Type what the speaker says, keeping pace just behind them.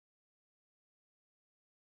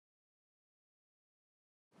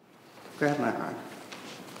Grab my arm.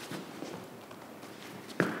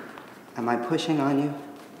 Am I pushing on you?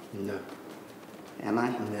 No. Am I?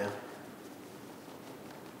 No.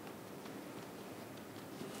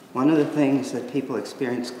 One of the things that people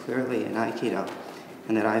experience clearly in Aikido,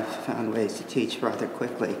 and that I've found ways to teach rather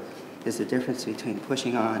quickly, is the difference between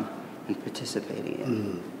pushing on and participating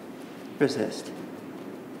in. Resist.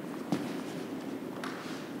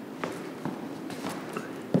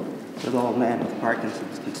 Little old man with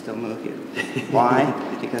Parkinson's can still move you. Why?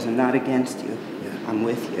 Because I'm not against you. Yeah. I'm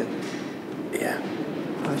with you. Yeah.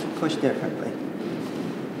 Push differently.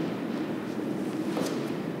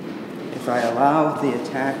 If I allow the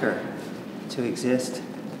attacker to exist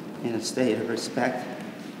in a state of respect,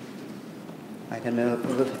 I can move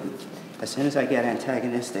him. As soon as I get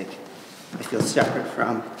antagonistic, I feel separate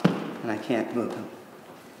from, and I can't move him.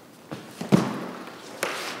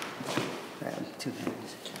 Grab 2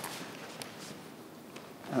 hands.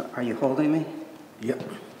 Are you holding me? Yep.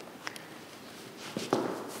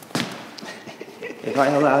 If I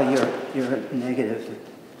allow your negative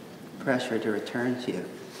pressure to return to you,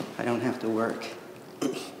 I don't have to work.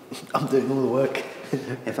 I'm doing all the work.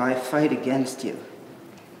 If I fight against you,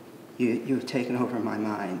 you've taken over my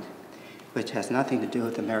mind, which has nothing to do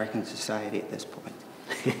with American society at this point.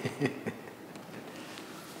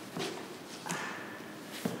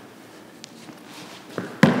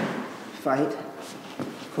 Fight,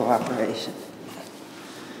 cooperation.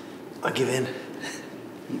 I give in.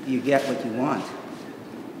 You get what you want.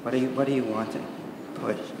 What are you wanting?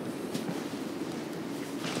 Push.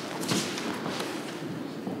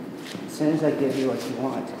 As soon as I give you what you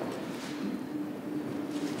want,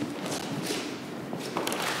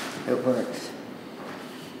 it works.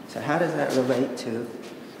 So how does that relate to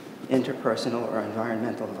interpersonal or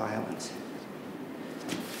environmental violence?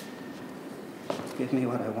 Give me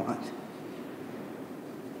what I want.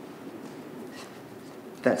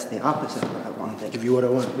 That's the opposite of what I want. Give you what I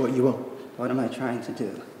want. What you want? What am I trying to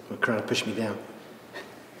do? You're trying to push me down.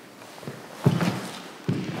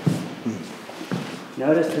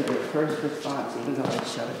 Notice that the first response, even though I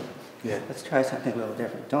showed it. Yeah. Let's try something a little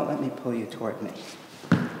different. Don't let me pull you toward me.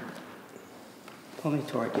 Pull me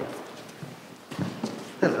toward you.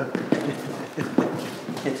 Hello.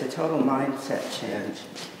 It's a total mindset change.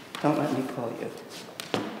 Don't let me pull you.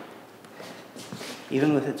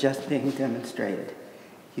 Even with it just being demonstrated,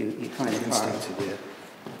 you find it hard. Instinctive, yeah.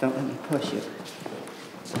 Don't let me push you.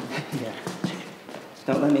 Yeah.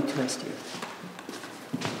 Don't let me twist you.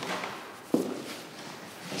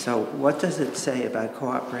 So what does it say about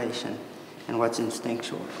cooperation and what's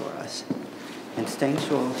instinctual for us?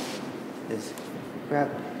 Instinctual is grab.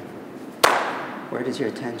 Where does your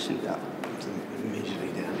attention go?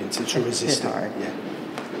 Immediately down. Instinctual resistance. Hit hard. Yeah.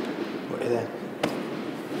 What are there?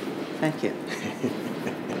 Thank you.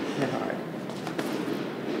 Hit hard.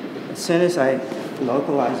 As soon as I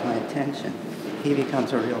localize my attention, he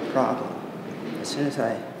becomes a real problem. As soon as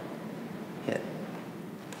I hit,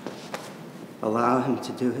 allow him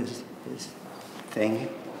to do his thing,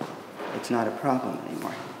 it's not a problem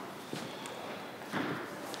anymore.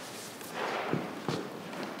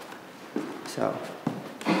 So,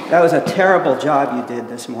 that was a terrible job you did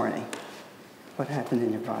this morning. What happened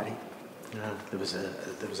in your body? There was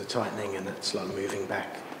a tightening and it's like moving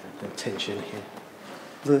back, and tension here.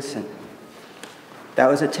 Loosen. That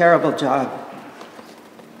was a terrible job.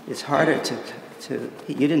 It's harder to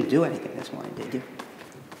you didn't do anything this morning, did you?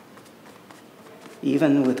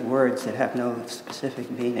 Even with words that have no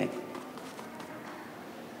specific meaning.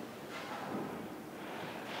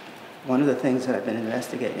 One of the things that I've been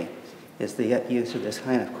investigating is the use of this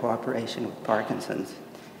kind of cooperation with Parkinson's.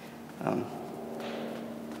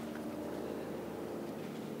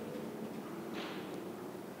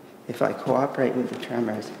 If I cooperate with the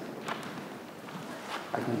tremors,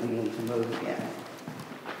 I can begin to move again.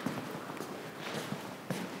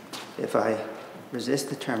 If I resist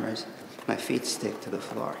the tremors, my feet stick to the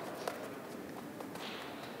floor.